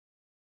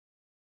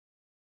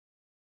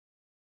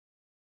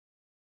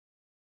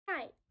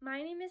Hi,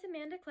 my name is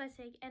Amanda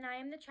Klessig, and I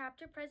am the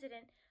chapter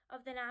president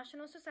of the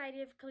National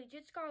Society of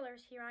Collegiate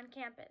Scholars here on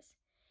campus.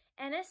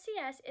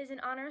 NSCS is an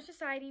honor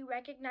society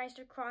recognized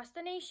across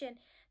the nation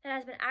that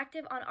has been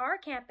active on our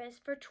campus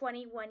for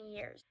 21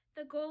 years.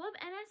 The goal of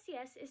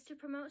NSCS is to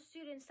promote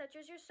students such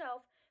as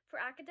yourself for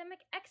academic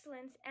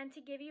excellence and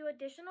to give you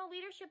additional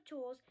leadership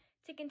tools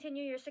to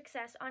continue your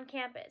success on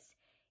campus.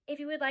 If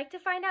you would like to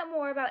find out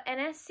more about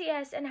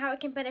NSCS and how it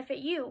can benefit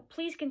you,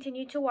 please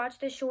continue to watch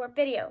this short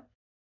video.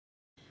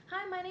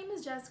 Hi, my name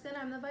is Jessica and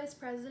I'm the Vice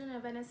President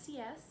of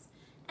NSCS.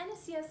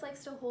 NSCS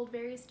likes to hold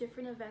various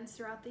different events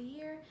throughout the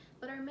year,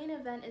 but our main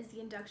event is the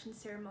induction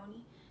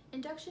ceremony.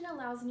 Induction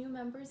allows new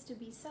members to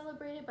be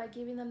celebrated by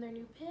giving them their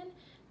new pin,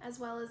 as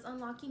well as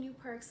unlocking new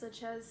perks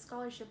such as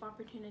scholarship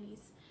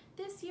opportunities.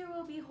 This year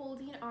we'll be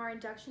holding our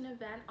induction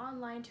event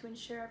online to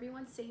ensure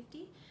everyone's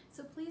safety,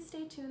 so please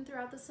stay tuned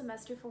throughout the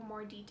semester for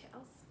more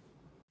details.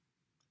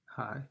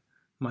 Hi,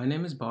 my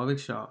name is Bhavik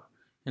Shah,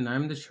 and I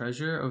am the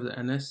treasurer of the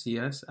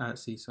NSCS at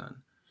CSUN.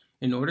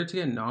 In order to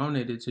get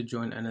nominated to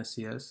join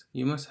NSCS,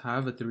 you must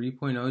have a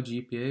 3.0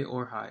 GPA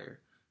or higher,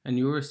 and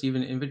you will receive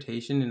an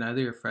invitation in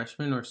either your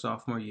freshman or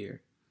sophomore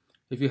year.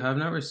 If you have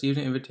not received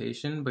an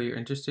invitation but you're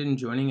interested in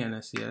joining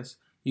NSCS,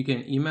 you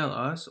can email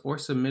us or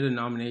submit a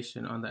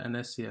nomination on the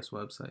NSCS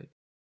website.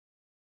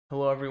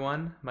 Hello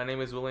everyone, my name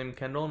is William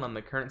Kendall and I'm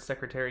the current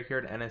secretary here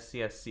at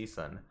NSCS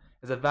CSUN.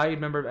 As a valued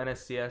member of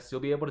NSCS,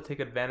 you'll be able to take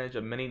advantage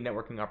of many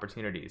networking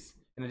opportunities.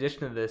 In addition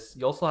to this,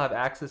 you'll also have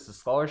access to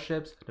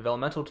scholarships,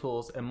 developmental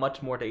tools, and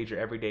much more to aid your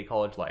everyday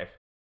college life.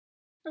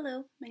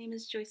 Hello, my name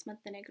is Joyce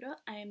Montenegro.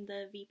 I am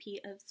the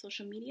VP of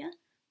Social Media.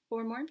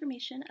 For more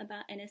information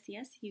about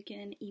NSCS, you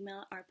can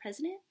email our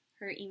president.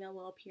 Her email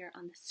will appear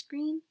on the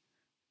screen.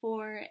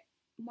 For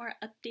more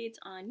updates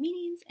on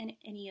meetings and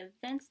any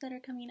events that are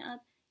coming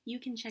up, you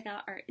can check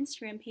out our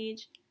Instagram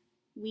page.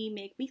 We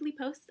make weekly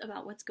posts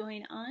about what's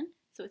going on,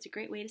 so it's a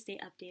great way to stay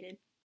updated.